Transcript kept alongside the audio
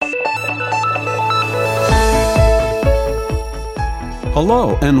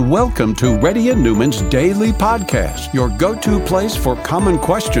Hello and welcome to Reddy and Newman's Daily Podcast, your go-to place for common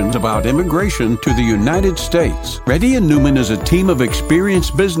questions about immigration to the United States. Reddy and Newman is a team of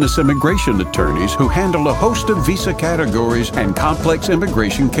experienced business immigration attorneys who handle a host of visa categories and complex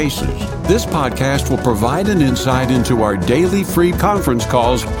immigration cases. This podcast will provide an insight into our daily free conference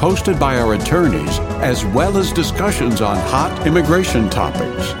calls hosted by our attorneys, as well as discussions on hot immigration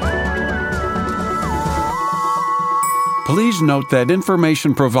topics. Please note that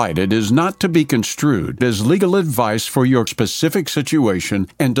information provided is not to be construed as legal advice for your specific situation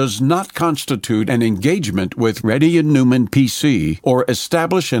and does not constitute an engagement with Reddy and Newman PC or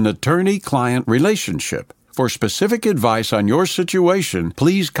establish an attorney-client relationship. For specific advice on your situation,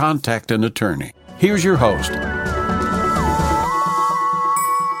 please contact an attorney. Here's your host.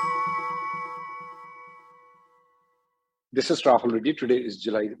 This is Rahul Reddy. Today is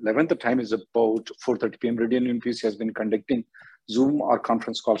July 11th. The time is about 4:30 p.m. Reddy and Newman PC has been conducting Zoom or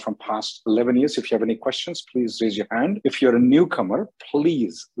conference calls from past 11 years. If you have any questions, please raise your hand. If you're a newcomer,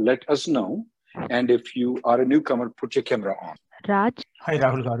 please let us know. And if you are a newcomer, put your camera on. Raj. Hi,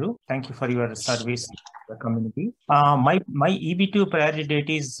 Rahul Garu. Thank you for your service to the community. My EB2 priority date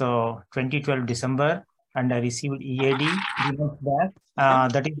is 2012 December, and I received EAD 3 months back.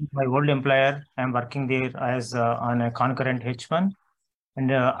 That is my old employer. I'm working there as on a concurrent H1,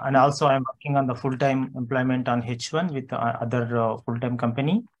 and also I'm working on the full-time employment on H1 with other full-time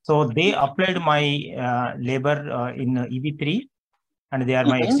company. So they applied my labor in EB3, and they are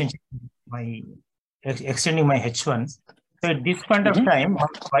my extending my H1s. So at this point of time, my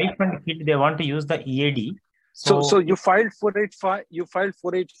wife and kid, they want to use the EAD. So you filed 485. You filed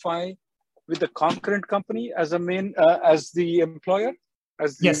 485 with the concurrent company as a main as the employer.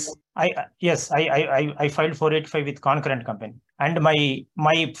 Yes, I filed 485 with concurrent company, and my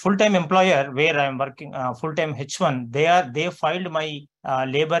full-time employer where I'm working full-time H1, they filed my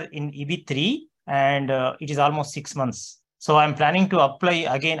labor in EB3, and it is almost 6 months. So I'm planning to apply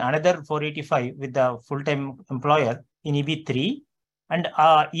again another 485 with the full-time employer in EB3, and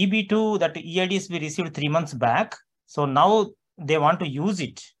EB2, that EADs we received 3 months back. So now they want to use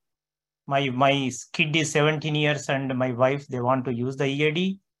it. My kid is 17 years and my wife, they want to use the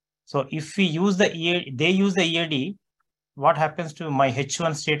EAD. So if we use the EAD, they use the EAD, what happens to my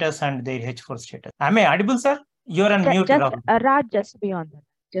H1 status and their H4 status? Am I audible, sir? You're on mute, Rahul. Raj, just be on that.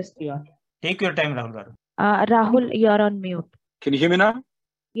 Just be on. Take your time, Rahul Garu. Rahul, you're on mute. Can you hear me now?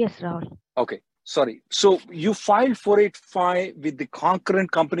 Yes, Rahul. Okay, sorry. So you filed 485 with the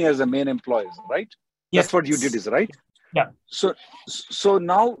concurrent company as the main employers, right? Yes. That's what you did, is right? Yeah. So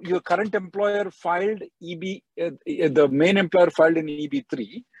now your current employer filed the main employer filed in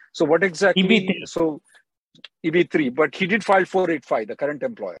EB3. So what exactly? EB3. So EB3, but he did file 485, the current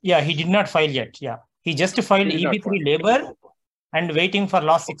employer. Yeah, he did not file yet. Yeah, he just filed EB3 labor and waiting for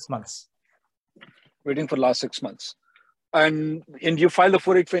last 6 months. Waiting for last 6 months. And you filed the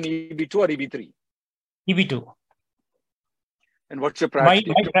 485 in EB2 or EB3? EB2. And what's your priority?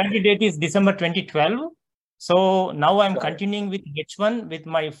 My priority date is December 2012. So now I'm continuing with H1 with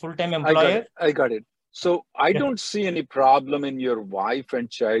my full-time employer. I got it. So I don't see any problem in your wife and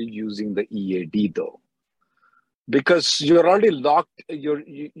child using the EAD though, because you're already locked.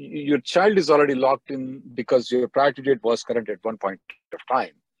 Your child is already locked in because your priority date was current at one point of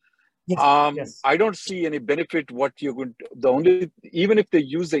time. Yes. I don't see any benefit. What you're going to, even if they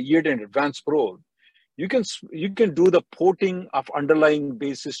use the EAD and advanced parole, you can do the porting of underlying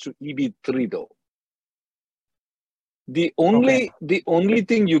basis to EB3 though. The only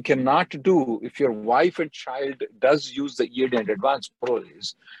thing you cannot do if your wife and child does use the EAD and advanced parole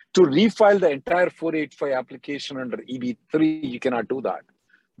is to refile the entire 485 application under EB3. You cannot do that,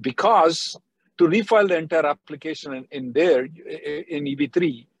 because to refile the entire application in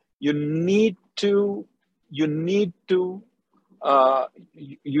EB3, you need to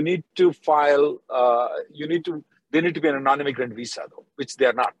file. They need to be on a non-immigrant visa though, which they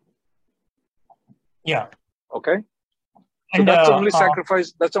are not. Yeah. Okay. So that's the only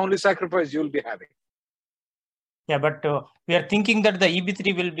sacrifice. That's the only sacrifice you'll be having. Yeah, but we are thinking that the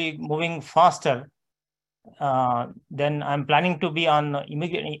EB3 will be moving faster. Then I'm planning to be on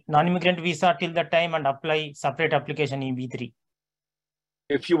non-immigrant visa till that time and apply separate application EB3.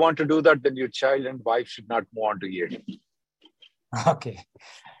 If you want to do that, then your child and wife should not move on to EAD. Okay.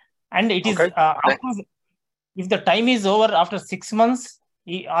 And it is if the time is over after 6 months.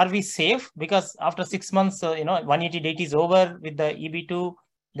 Are we safe? Because after 6 months, 180 date is over with the EB2,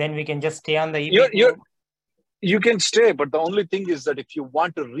 then we can just stay on the EB2. You can stay, but the only thing is that if you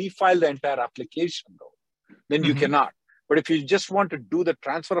want to refile the entire application, though, then you cannot. But if you just want to do the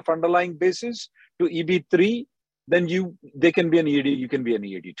transfer of underlying basis to EB3, then they can be an EAD, you can be an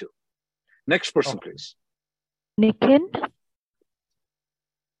EAD too. Next person, please. Nikhil.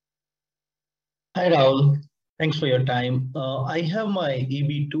 Hi, Rahul. Thanks for your time. I have my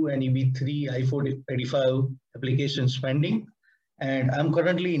EB2 and EB3 I-485 applications pending, and I'm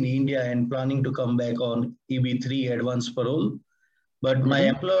currently in India and planning to come back on EB3 advance parole. But my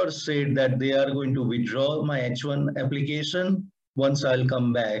employer said that they are going to withdraw my H1 application once I'll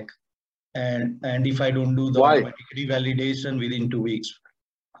come back, and if I don't do the automatic revalidation within 2 weeks.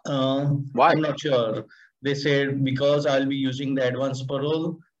 Why? I'm not sure. They said because I'll be using the advance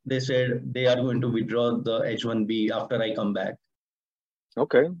parole, they said they are going to withdraw the H1B after I come back.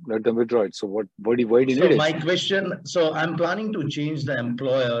 Okay, let them withdraw it. So why do you need it? My question, so I'm planning to change the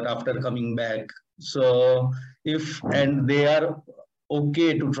employer after coming back. So and they are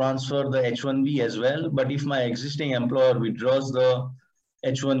okay to transfer the H1B as well, but if my existing employer withdraws the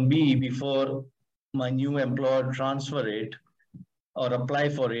H1B before my new employer transfer it or apply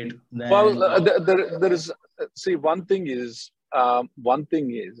for it, then... Well, there is, see, one thing is, I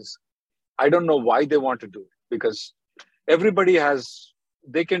don't know why they want to do it, because everybody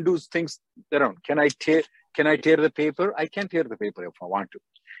they can do things their own. Can I tear the paper? I can tear the paper if I want to.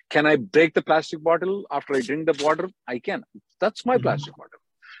 Can I break the plastic bottle after I drink the water? I can. That's my plastic bottle.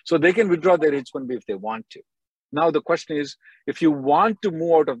 So they can withdraw their H1B if they want to. Now the question is, if you want to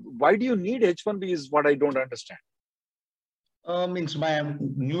move out of, why do you need H1B is what I don't understand. Means my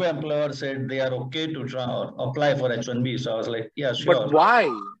new employer said they are okay to apply for H1B. So I was like, yeah, sure. But why?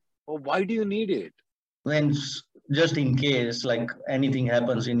 Well, why do you need it? Then just in case, like anything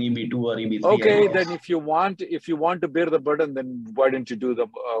happens in EB2 or EB3. Okay, then if you want to bear the burden, then why don't you do the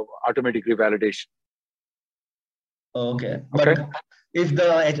automatic revalidation? Okay, but if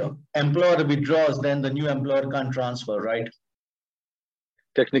the employer withdraws, then the new employer can't transfer, right?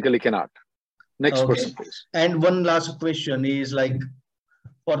 Technically cannot. Next person, please. And one last question is like,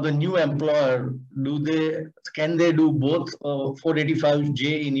 for the new employer, can they do both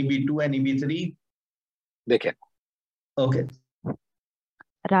 485J in EB2 and EB3? They can. Okay.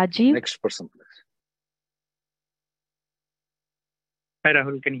 Rajiv. Next person, please. Hi,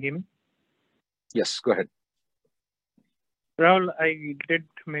 Rahul. Can you hear me? Yes, go ahead. Rahul, I did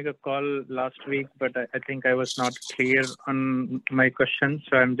make a call last week, but I think I was not clear on my question.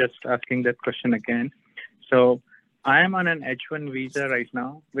 So I'm just asking that question again. So I am on an H1 visa right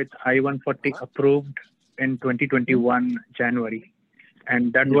now with I-140 approved in 2021 January.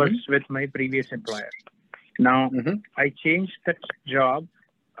 And that was with my previous employer. Now, I changed that job.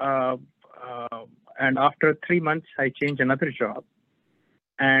 And after 3 months, I changed another job.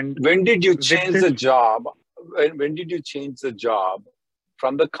 And when did you change the job? When did you change the job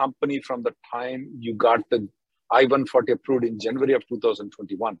from the company from the time you got the I-140 approved in January of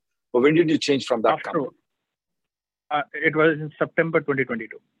 2021? But when did you change from that company? It was in September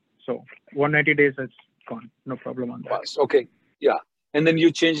 2022. So 190 days has gone. No problem on that. Okay. Yeah. And then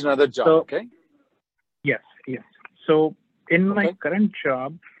you changed another job. So, okay. Yes. Yes. So in my current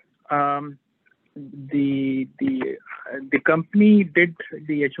job, the company did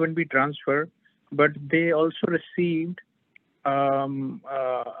the H1B transfer, but they also received a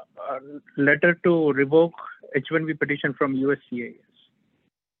letter to revoke H1B petition from USCIS.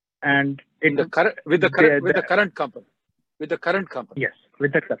 And with the current company. Yes,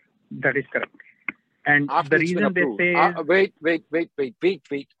 that is correct. And after the reason they say wait.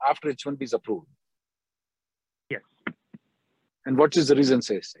 After H1B is approved. Yes. And what is the reason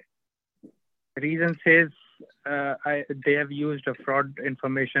says? The reason says they have used a fraud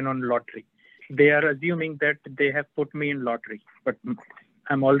information on lottery. They are assuming that they have put me in lottery, but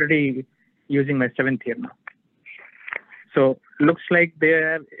I'm already using my 7th year now. So looks like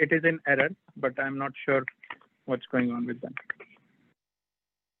it is in error, but I'm not sure what's going on with that.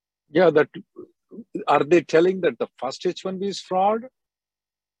 Yeah, are they telling that the first H1B is fraud?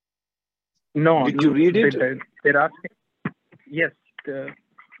 No. Did you read it? They're asking. Yes. Okay.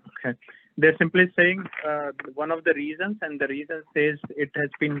 They're simply saying one of the reasons, and the reason says it has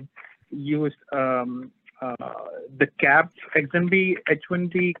been used. The cap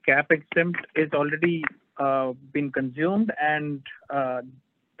H1B cap exempt is already been consumed, and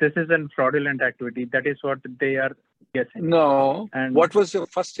this is a fraudulent activity. That is what they are guessing. No. And what was your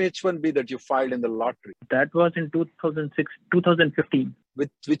first H1B that you filed in the lottery? That was in 2015. With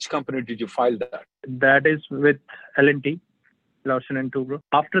which company did you file that? That is with L&T, Larsen & Toubro.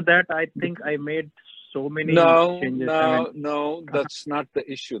 After that, I think I made so many changes. No, that's not the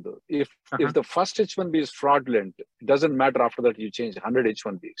issue though. If the first H1B is fraudulent, it doesn't matter after that you change 100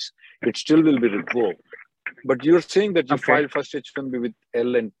 H1Bs. It still will be revoked. But you're saying that you Okay. filed first H1B with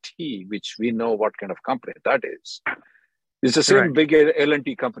L&T, which we know what kind of company that is. It's the same Right. big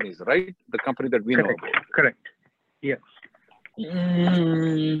L&T companies, right? The company that we know Correct. about. Correct. Yes.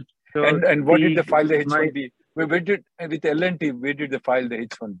 So And what did they file the my- H1B? Where did with L&T? Where did they file the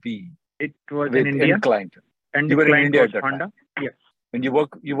H1B? It was With in India, end client. and You the were in client India was at that Honda. time. Yes. When you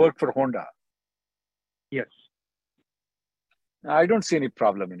worked for Honda. Yes. I don't see any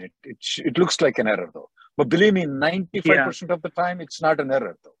problem in it. It looks like an error though. But believe me, 95% of the time, it's not an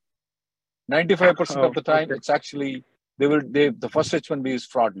error though. 95% of the time, Okay. it's actually the first H1B is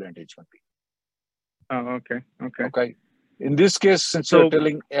fraudulent H1B. Oh, okay. Okay. Okay. In this case, since So- you're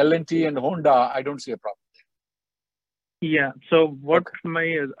telling L&T and Honda, I don't see a problem. Yeah. So what my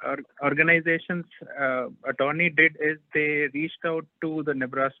organization's attorney did is they reached out to the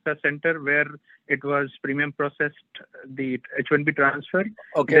Nebraska Center where it was premium processed the H1B transfer.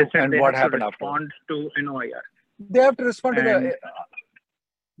 Okay. They said And they what have happened to after? respond to an OIR. They have to respond to And- the.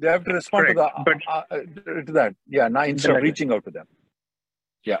 They have to respond to Correct, to that. Yeah. Now instead of letter. reaching out to them.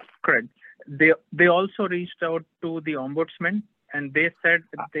 Correct. They also reached out to the ombudsman, and they said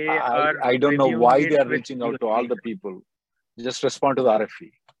they are. I don't know reviewing why it they are with reaching out to all the people. Just respond to the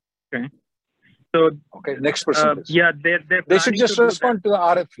RFE. So Okay. Next person. please. yeah, they're They should planning just to do respond to the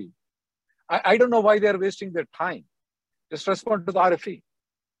RFE. I don't know why they are wasting their time. Just respond to the RFE.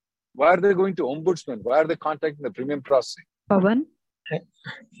 Why are they going to ombudsman? Why are they contacting the premium processing? Pavan,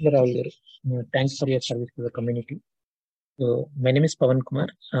 Thanks for your service to the community. So my name is Pavan Kumar.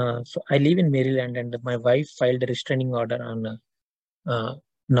 So I live in Maryland, and my wife filed a restraining order on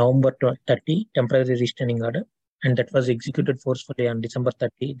November 30, temporary restraining order, and that was executed forcefully on December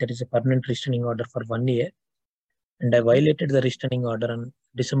 30. That is a permanent restraining order for 1 year. And I violated the restraining order on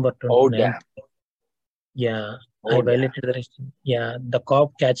December 29th. Oh, damn. Yeah, Oh, I violated the restraining. Yeah, the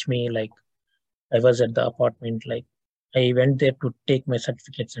cop catch me like I was at the apartment. Like I went there to take my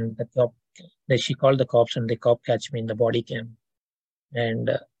certificates, and the cop, she called the cops, and the cop catch me in the body cam, and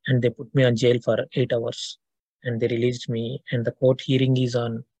they put me on jail for 8 hours, and they released me. And the court hearing is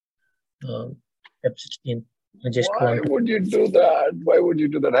on Feb 16th. I just Why want to, would you do that? Why would you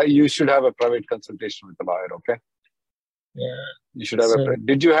do that? You should have a private consultation with a lawyer, okay? yeah. You should have So-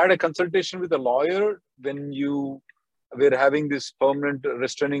 Did you had a consultation with a lawyer when you were having this permanent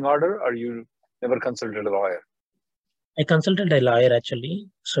restraining order, or you never consulted a lawyer? I consulted a lawyer actually.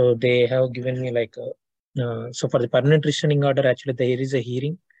 So they have given me like so for the permanent restraining order, actually there is a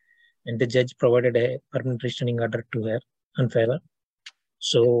hearing, and the judge provided a permanent restraining order to her on favor.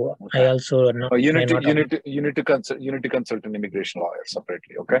 So Okay. I also not, You need I not- to consult an immigration lawyer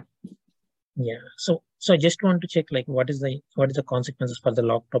separately, okay? yeah. So I just want to check like what is the consequences for the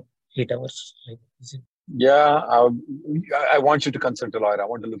locked up 8 hours? Like, is it, Yeah, I want you to consult a lawyer. I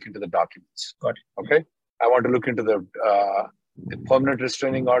want to look into the documents. Got it. Okay. I want to look into the permanent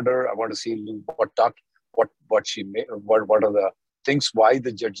restraining order. I want to see what she made, what are the things why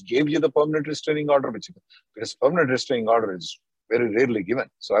the judge gave you the permanent restraining order, because permanent restraining order is very rarely given.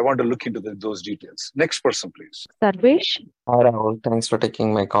 So I want to look into those details. Next person, please. Sarvesh, Hi, Rahul. Thanks for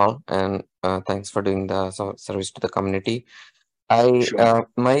taking my call, and thanks for doing the service to the community. Sure.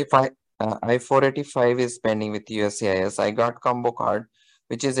 My I-485 is pending with USCIS. I got combo card,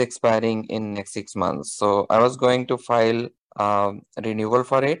 which is expiring in next 6 months. So I was going to file renewal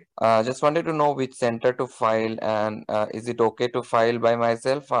for it. Just wanted to know which center to file, and is it okay to file by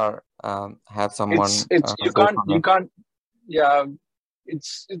myself, or have someone? You can't. Yeah,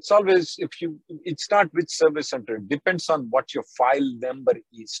 it's always it's not which service center. It depends on what your file number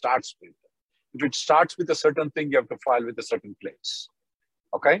starts with. If it starts with a certain thing, you have to file with a certain place.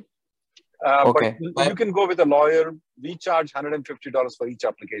 Okay. Okay. But you can go with a lawyer. We charge $150 for each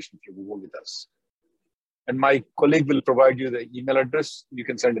application if you go with us. And my colleague will provide you the email address. You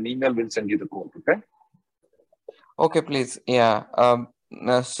can send an email. We'll send you the code. Okay. Okay, please. Yeah.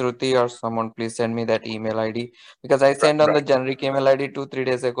 Shruti or someone, please send me that email ID, because I sent on the generic email ID 2-3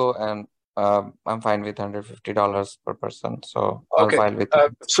 days ago, and I'm fine with $150 per person. So Okay. I'll file with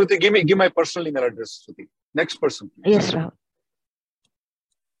Shruti, give my personal email address, Shruti. Next person, please. yes, Rahul.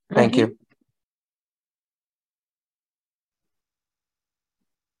 Thank you. Rahim,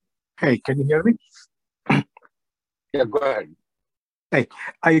 Hey, can you hear me? Yeah, go ahead.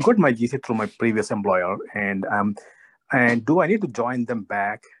 I got my GC through my previous employer, and do I need to join them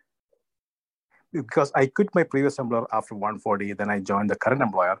back? Because I quit my previous employer after 140, then I joined the current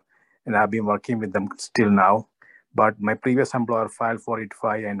employer, and I've been working with them still now. But my previous employer filed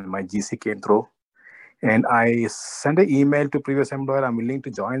 485, and my GC came through. And I sent an email to previous employer. I'm willing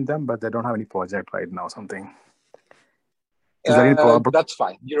to join them, but they don't have any project right now. Something. Is there any problem? That's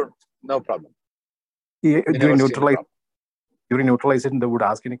fine. No problem. During neutralization, they would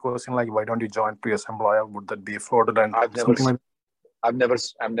ask any question like, "Why don't you join previous employer?" Would that be fraudulent? I've never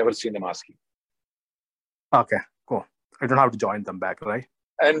seen them asking. Okay, cool. I don't have to join them back, right?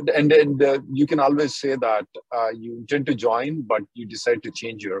 And you can always say that you intend to join, but you decide to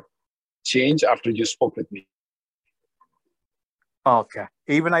change after you spoke with me. Okay.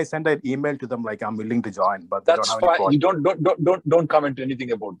 Even I send an email to them like I'm willing to join, but that's fine. You don't comment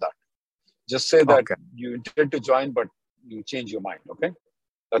anything about that. Just say that you intend to join, but you change your mind. Okay,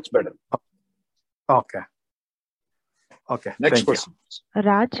 that's better. Okay. Okay. Next person.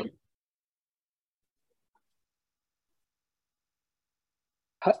 Raj.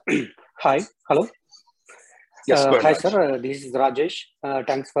 Hi. Hello. Yes, hi, sir. This is Rajesh.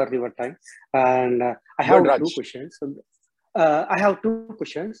 Thanks for your time. And I have two questions. I have two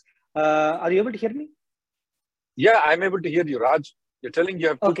questions. Are you able to hear me? Yeah, I'm able to hear you, Raj. You're telling you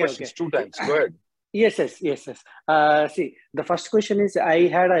have two questions 2 times. Go ahead. Yes. See, the first question is I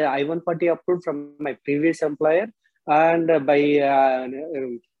had a I-140 approved from my previous employer, and by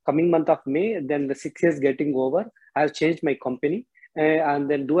coming month of May, then the 6 years getting over, I've changed my company. And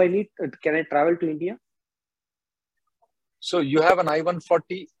then can I travel to India? So you have an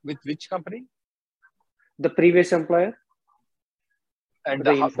I-140 with which company? The previous employer. And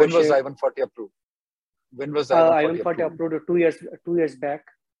when was I-140 approved? When was I-140 approved? 2 years back.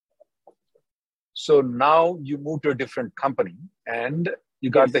 So now you moved to a different company and you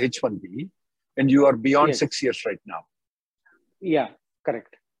got the H-1B and you are beyond 6 years right now. Yeah,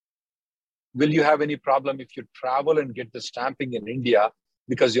 correct. Will you have any problem if you travel and get the stamping in India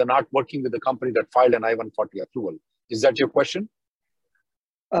because you're not working with the company that filed an I-140 approval? Is that your question?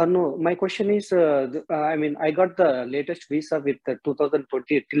 No, my question is, I got the latest visa with the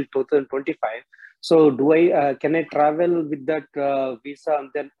 2020 till 2025. So can I travel with that visa?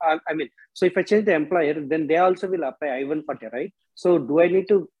 And then, so if I change the employer, then they also will apply I-140, right? So do I need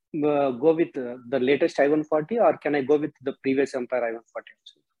to go with the latest I-140 or can I go with the previous employer I-140?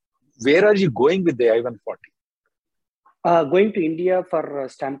 Where are you going with the I-140? Going to India for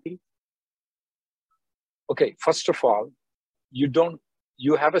stamping. Okay, first of all, you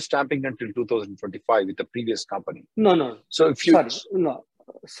have a stamping until 2025 with the previous company. No. So if you...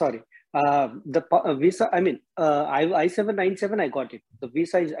 Sorry. The visa, I-797, I got it. The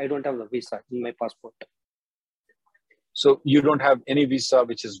visa is, I don't have the visa in my passport. So you don't have any visa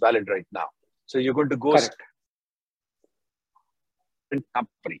which is valid right now. So you're going to go to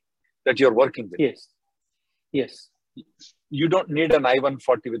company that you're working with. Yes. You don't need an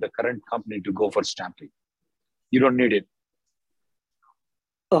I-140 with the current company to go for stamping. You don't need it.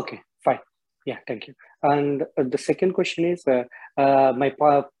 Okay, fine. Yeah, thank you. And the second question is, my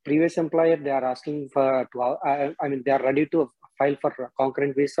previous employer, they are asking for, they are ready to file for a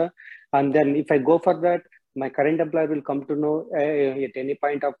concurrent visa. And then if I go for that, my current employer will come to know at any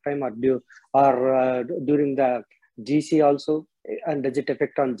point of time or during the GC also, and does it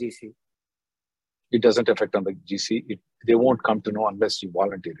affect on GC? It doesn't affect on the GC. They won't come to know unless you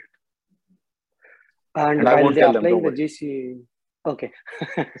volunteer it. And while they're applying the GC, okay.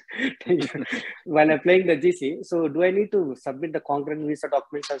 Thank you. While applying the GC, so do I need to submit the concurrent visa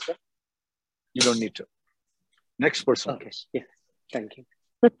documents as well? You don't need to. Next person. Okay. Yeah. Thank you.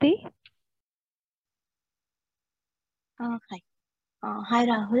 Kruti? Hi. Hi,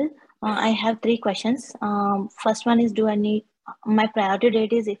 Rahul. I have 3 questions. First one is, my priority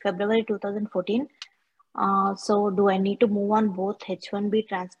date is February 2014. So do I need to move on both H-1B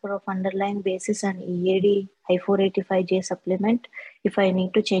transfer of underlying basis and EAD I-485J supplement if I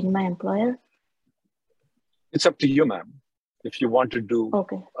need to change my employer? It's up to you, ma'am. If you want to do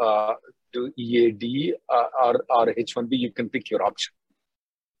EAD or H-1B, you can pick your option.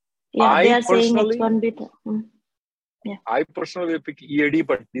 Yeah, they are saying H-1B. Yeah. I personally pick EAD,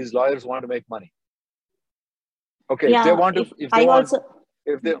 but these lawyers want to make money. Okay, yeah,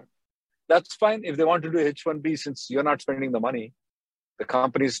 that's fine. If they want to do H-1B, since you're not spending the money, the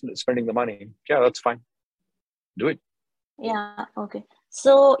company's spending the money. Yeah, that's fine. Do it. Yeah. Okay.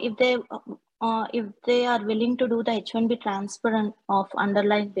 So if they are willing to do the H-1B transfer of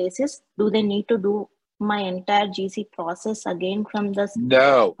underlying basis, do they need to do my entire GC process again from the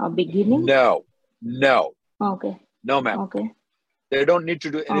beginning? No. Okay. No, ma'am. Okay. They don't need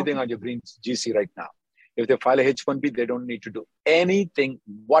to do anything on your green GC right now. If they file a H-1B, they don't need to do anything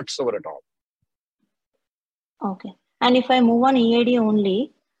whatsoever at all. Okay. And if I move on EAD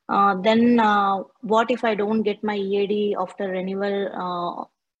only, then what if I don't get my EAD after renewal,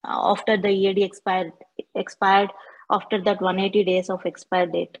 after the EAD expired after that 180 days of expire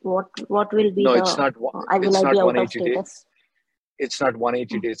date? What will be it's not 180 days. It's not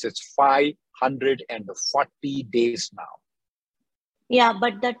 180 days. It's 140 days now. Yeah,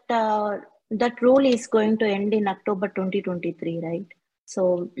 but that rule is going to end in October 2023, right?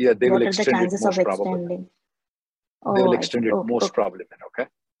 So yeah, they what will are the extend it chances of most probably. extending? They will Oh, I extend see. it Okay, most okay. probably then, okay?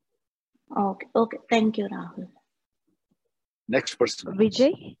 Okay, okay. Thank you, Rahul. Next person. please.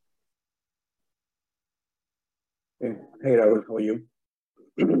 Vijay. Hey Rahul, how are you?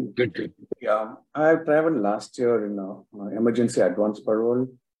 Good, good. Yeah, I traveled last year in emergency advance parole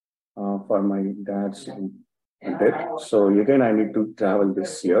for my dad's death. So again, I need to travel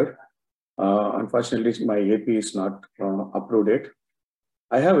this year. Unfortunately, my AP is not approved yet.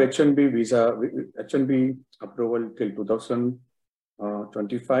 I have H1B visa, H1B approval till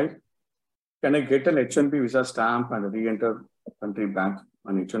 2025. Can I get an H1B visa stamp and re-enter country back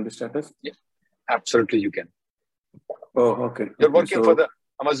on H1B status? Yeah, absolutely you can. Oh, okay. You're working for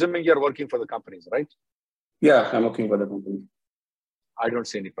I'm assuming you're working for the companies, right? Yeah, I'm working for the company. I don't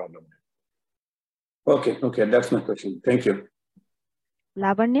see any problem. Okay, okay. That's my question. Thank you.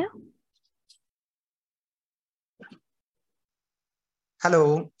 Lavanya.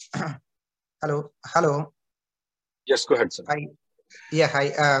 Hello. Hello. Yes, go ahead, sir. Hi. Yeah,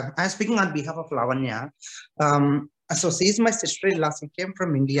 hi. I'm speaking on behalf of Lavanya. So she's my sister-in-law. She came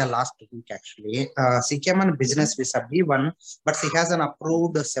from India last week, actually. She came on business visa B1, but she has an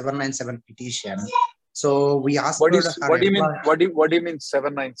approved 797 petition. So we asked What do you mean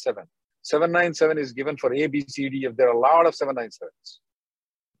 797? 797 is given for A, B, C, D. If there are a lot of 797s.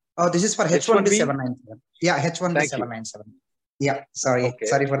 Oh, this is for H1B 797. Yeah, H1B Thank 797. You. Yeah, sorry. Okay.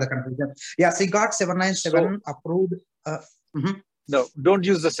 Sorry for the confusion. Yeah, she got 797 approved. No, don't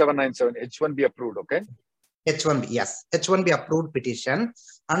use the 797. H1B approved, okay? H1B, yes, H1B approved petition,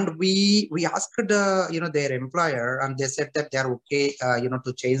 and we asked their employer, and they said that they are okay,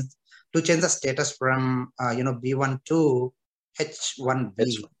 to change the status from B1 to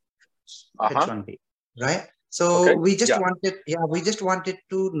H1B, H1B, right? So okay. we just wanted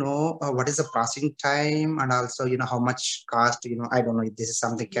to know what is the processing time, and also how much cost. I don't know if this is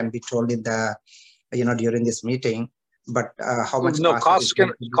something can be told in the during this meeting. But how much? No, cost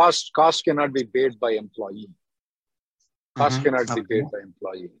cannot be paid by employee. Cost cannot be paid by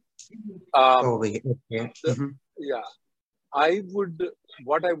employee. Yeah,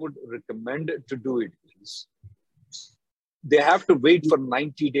 what I would recommend to do it is they have to wait for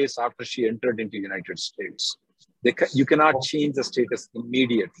 90 days after she entered into the United States. You cannot change the status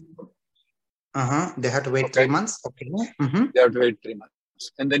immediately. They have to wait 3 months. Okay. They have to wait 3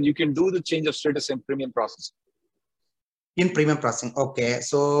 months, and then you can do the change of status in premium processing. In premium processing, okay.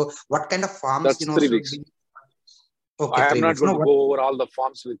 So, what kind of forms? That's 3 weeks. Okay, I am not going to go over all the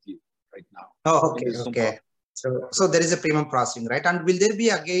forms with you right now. Oh, okay, okay. So there is a premium processing, right? And will there be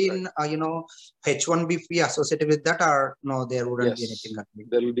again, H1B fee associated with that, or no? There wouldn't be anything.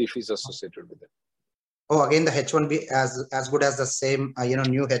 There will be fees associated with it. Oh, again, the H1B as good as the same,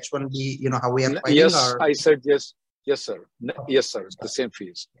 new H1B. How we are filing? Yes, I said yes. Yes, sir. Yes, sir. The same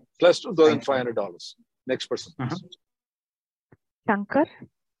fees plus $2,500. Next person. Shankar.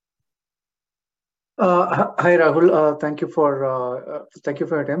 Hi Rahul, thank you for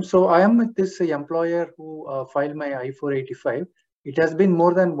your time. So I am with this employer who filed my I-485. It has been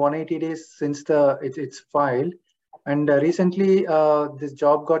more than 180 days since it's filed, and recently this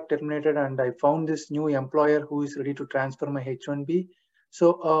job got terminated, and I found this new employer who is ready to transfer my H1B.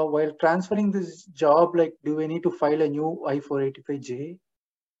 So while transferring this job, do we need to file a new I-485J?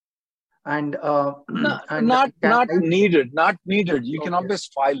 And not needed. You can always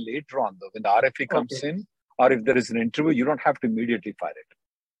file later on though when the RFE comes in, or if there is an interview, you don't have to immediately file it.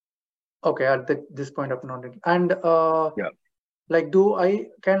 Okay, at this point of knowledge. And can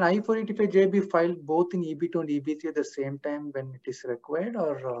I-485J be filed both in EB2 and EB3 at the same time when it is required,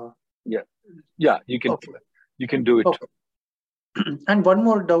 or? Yeah, you can. Okay. You can do it. Okay. And one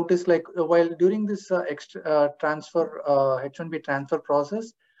more doubt is while during this transfer H1B transfer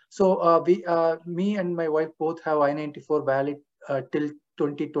process. So me and my wife both have I-94 valid till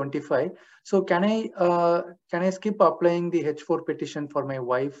 2025. So can I skip applying the H4 petition for my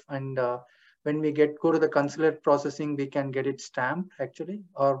wife, and when we go to the consular processing, we can get it stamped actually,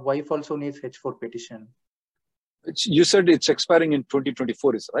 or wife also needs H4 petition? You said it's expiring in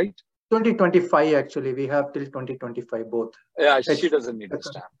 2024, is right? 2025 actually. We have till 2025 both. Yeah, she doesn't need a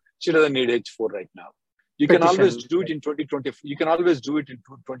stamp. She doesn't need H4 right now. You can always do it in 2020. You can always do it in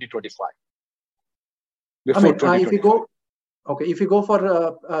 2025. If you go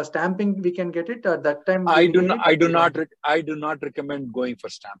for stamping, we can get it at that time. I do not recommend going for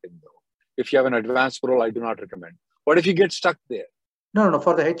stamping though. If you have an advanced parole, I do not recommend. What if you get stuck there? No,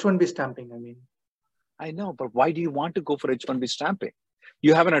 for the H1B stamping, I mean. I know, but why do you want to go for H1B stamping?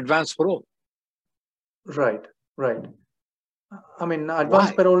 You have an advanced parole. Right. I mean,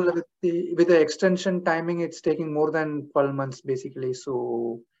 advanced parole with the extension timing, it's taking more than 12 months basically.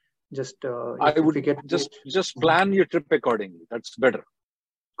 So just I would just plan your trip accordingly. That's better.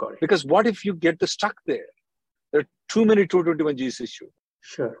 Got it. Because what if you get stuck there? There are too many 221Gs issued.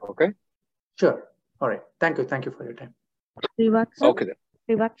 Sure. Okay. Sure. All right. Thank you. Thank you for your time. Okay then.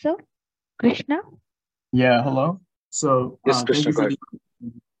 Srivatsa? Krishna? Yeah, hello. So yes, Krishna, go ahead.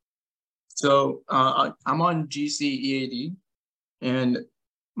 So I'm on GC EAD, and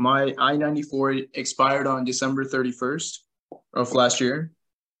my I-94 expired on December 31st of last year,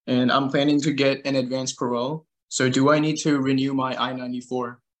 and I'm planning to get an advanced parole. So do I need to renew my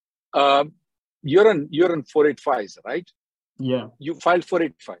I-94? You're on 485s, right? Yeah. You filed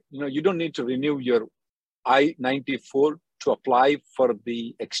 485. You don't need to renew your I-94 to apply for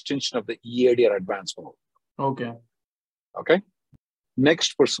the extension of the EAD or advanced parole. Okay. Okay.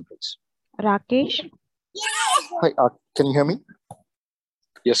 Next person, please. Rakesh? Hi, can you hear me?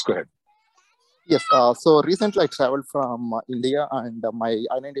 Yes, go ahead. Yes, so recently I traveled from India, and my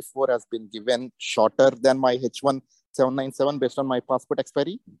I-94 has been given shorter than my H1 797 based on my passport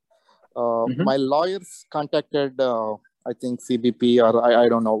expiry. My lawyers contacted, I think CBP, or I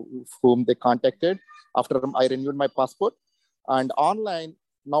don't know whom they contacted after I renewed my passport. And online,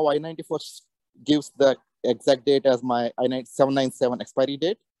 now I-94 gives the exact date as my I-797 expiry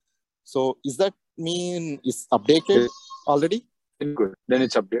date. So is that mean it's updated already? Good. Then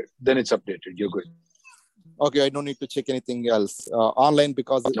it's updated. You're good. Okay, I don't need to check anything else online,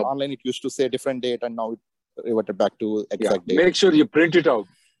 because online it used to say different date, and now it reverted back to exact date. Make sure you print it out.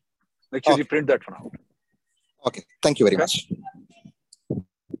 Make sure you print that one out. Okay, thank you very much.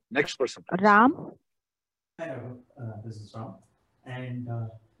 Next person, please. Ram? Hi, this is Ram. And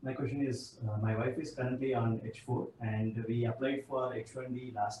my question is, my wife is currently on H4, and we applied for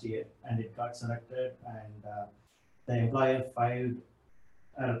H1B last year, and it got selected, and the employer filed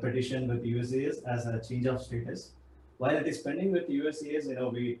a petition with USCIS as a change of status. While it is pending with USCIS,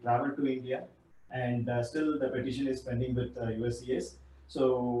 we traveled to India, and still the petition is pending with USCIS.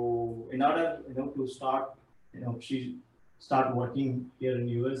 So in order, to start, she start working here in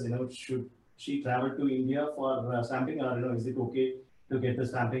US, should she travel to India for stamping, or is it okay to get the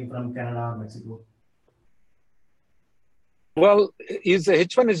stamping from Canada or Mexico? Well,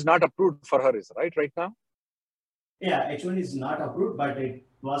 H1 is not approved for her, is right now? Yeah, H1 is not approved, but it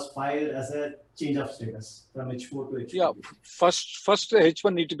was filed as a change of status from H4 to H1. Yeah, first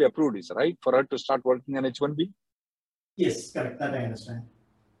H1 need to be approved, is right, for her to start working on H1B? Yes, correct. That I understand.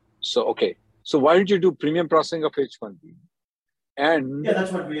 So, okay. So why don't you do premium processing of H1B? And yeah,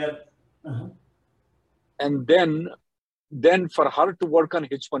 that's what we are. And then for her to work on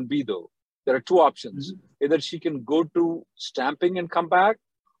H1B, though, there are two options. Either she can go to stamping and come back,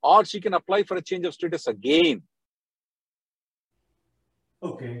 or she can apply for a change of status again.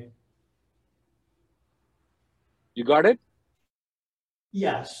 Okay. You got it?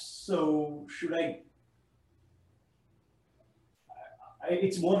 Yeah. So should I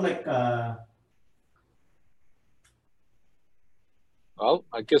it's more like well,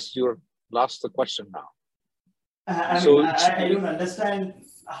 I guess you're lost the question now. I don't understand.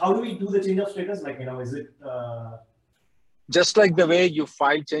 How do we do the change of status? Like, is it just like the way you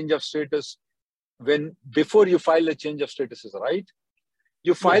file change of status before you file a change of status, is right?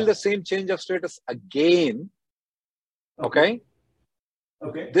 You file the same change of status again. Okay.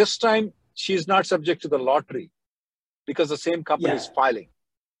 Okay. This time she's not subject to the lottery because the same company is filing.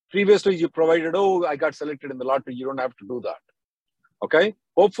 Previously, you provided, I got selected in the lottery. You don't have to do that. Okay.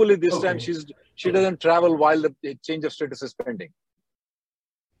 Hopefully, this time she doesn't travel while the change of status is pending.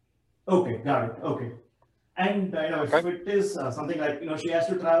 Okay, got it. Okay. And if it is something like she has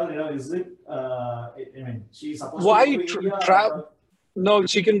to travel, is it? She's supposed to travel. No,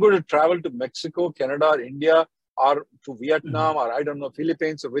 she can go to travel to Mexico, Canada, or India, or to Vietnam, or I don't know,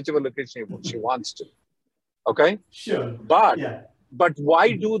 Philippines, or whichever location she wants to. Okay. Sure. But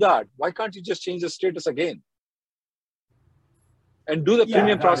why do that? Why can't you just change the status again and do the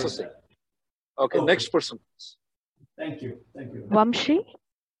premium processing? Okay, next person, please. Thank you. Thank you. Vamshi?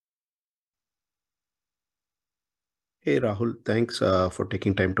 Hey, Rahul. Thanks for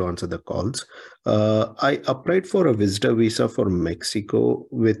taking time to answer the calls. I applied for a visitor visa for Mexico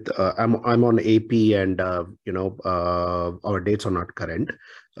with, I'm on AP, and, our dates are not current.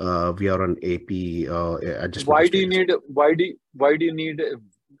 We are on AP. Why do you need a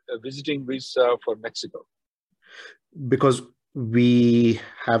visiting visa for Mexico? Because we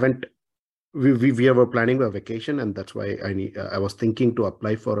were planning a vacation, and that's why I was thinking to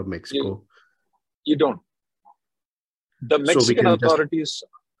apply for a Mexico. You don't. The Mexican authorities,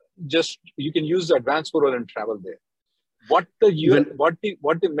 you can use the advanced parole and travel there. What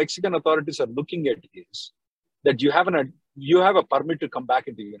the Mexican authorities are looking at is that you have a permit to come back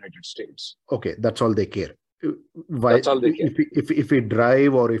into the United States. Okay, that's all they care. Why, that's all they care. If we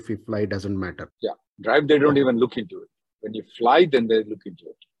drive or if we fly, doesn't matter. Yeah, drive, they don't even look into it. When you fly, then they look into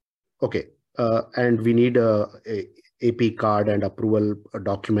it. Okay, and we need a AP card and approval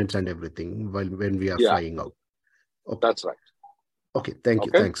documents and everything when we are flying out. Okay. That's right. Okay, thank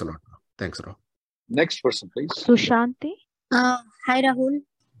you. Thanks a lot. Thanks a lot. Next person, please. Sushanti. Hi, Rahul.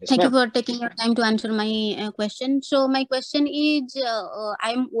 Yes, Thank you ma'am. for taking your time to answer my question. So my question is,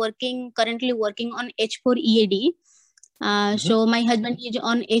 I'm currently working on H4 EAD. So my husband is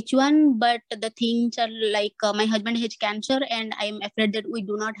on H1, but the things are like my husband has cancer and I'm afraid that we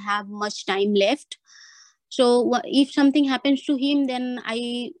do not have much time left. So if something happens to him, then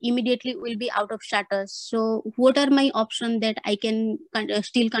I immediately will be out of status. So what are my options that I can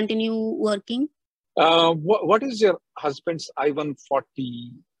still continue working? What is your husband's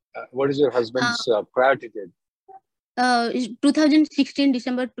I-140? What is your husband's priority date? 2016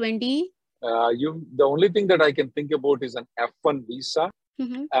 December 20. The only thing that I can think about is an F1 visa,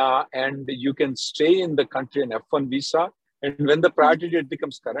 and you can stay in the country on F1 visa. And when the priority date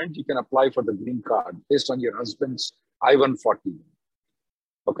becomes current, you can apply for the green card based on your husband's I-140.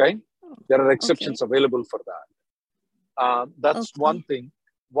 Okay, there are exceptions available for that. That's one thing.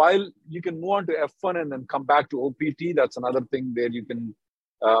 While you can move on to F1 and then come back to OPT, that's another thing where you can,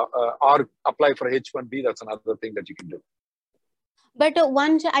 or apply for H1B, that's another thing that you can do. But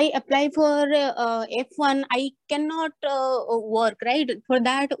once I apply for F1, I cannot work, right? For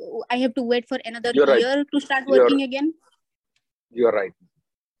that, I have to wait for another year to start working again? You're right.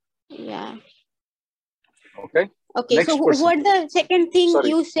 Yeah. Okay. Okay, Next so person. what the second thing Sorry.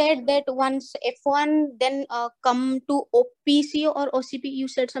 you said that once F1, then come to OPC or OCP, you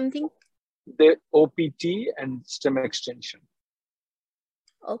said something? The OPT and STEM extension.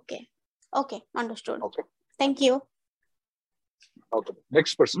 Okay. Okay, understood. Okay. Thank you. Okay.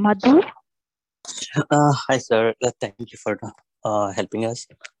 Next person. Madhu. Hi, sir. Thank you for helping us.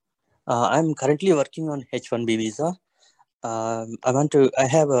 I'm currently working on H1B visa. I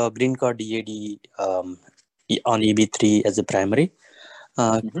have a green card EAD on EB3 as a primary.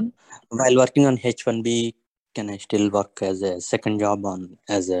 While working on H1B, can I still work as a second job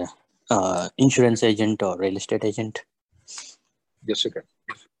as a insurance agent or real estate agent? Yes, you can.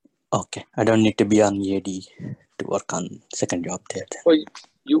 Okay, I don't need to be on EAD to work on second job there. Well,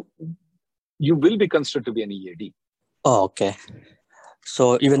 you will be considered to be an EAD. Oh, okay.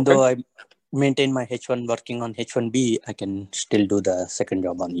 So even though I maintain my H1 working on H1B, I can still do the second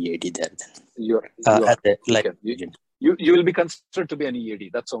job on EAD there then. You will be considered to be an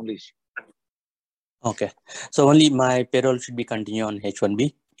EAD. That's the only issue. Okay. So only my payroll should be continue on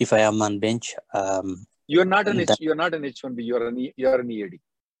H1B. If I am on bench, you're not an H1B. You're an EAD.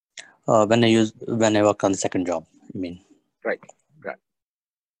 When I work on the second job, I mean. Right.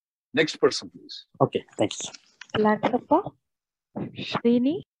 Next person, please. Okay, thank you. Latrapa.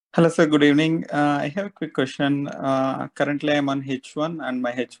 Srini. Hello, sir. Good evening. I have a quick question. Currently, I'm on H1 and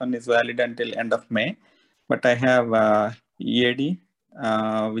my H1 is valid until end of May. But I have EAD,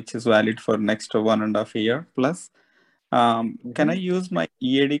 which is valid for next 1.5 year plus. Can I use my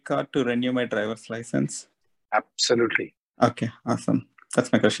EAD card to renew my driver's license? Absolutely. Okay, awesome.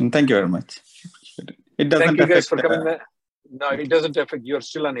 That's my question. Thank you very much. It doesn't Thank you guys for affect, coming. No, it doesn't affect. You're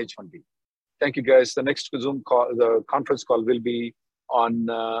still on H1B. Thank you guys. The next Zoom call, the conference call will be on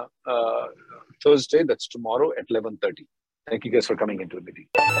Thursday. That's tomorrow at 11:30. Thank you guys for coming into the meeting.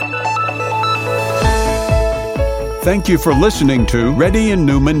 Thank you for listening to Reddy and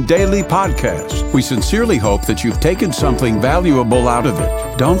Newman Daily Podcast. We sincerely hope that you've taken something valuable out of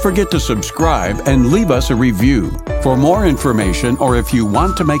it. Don't forget to subscribe and leave us a review. For more information or if you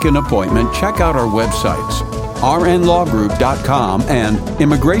want to make an appointment, check out our websites, rnlawgroup.com and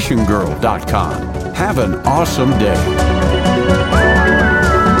immigrationgirl.com. Have an awesome day.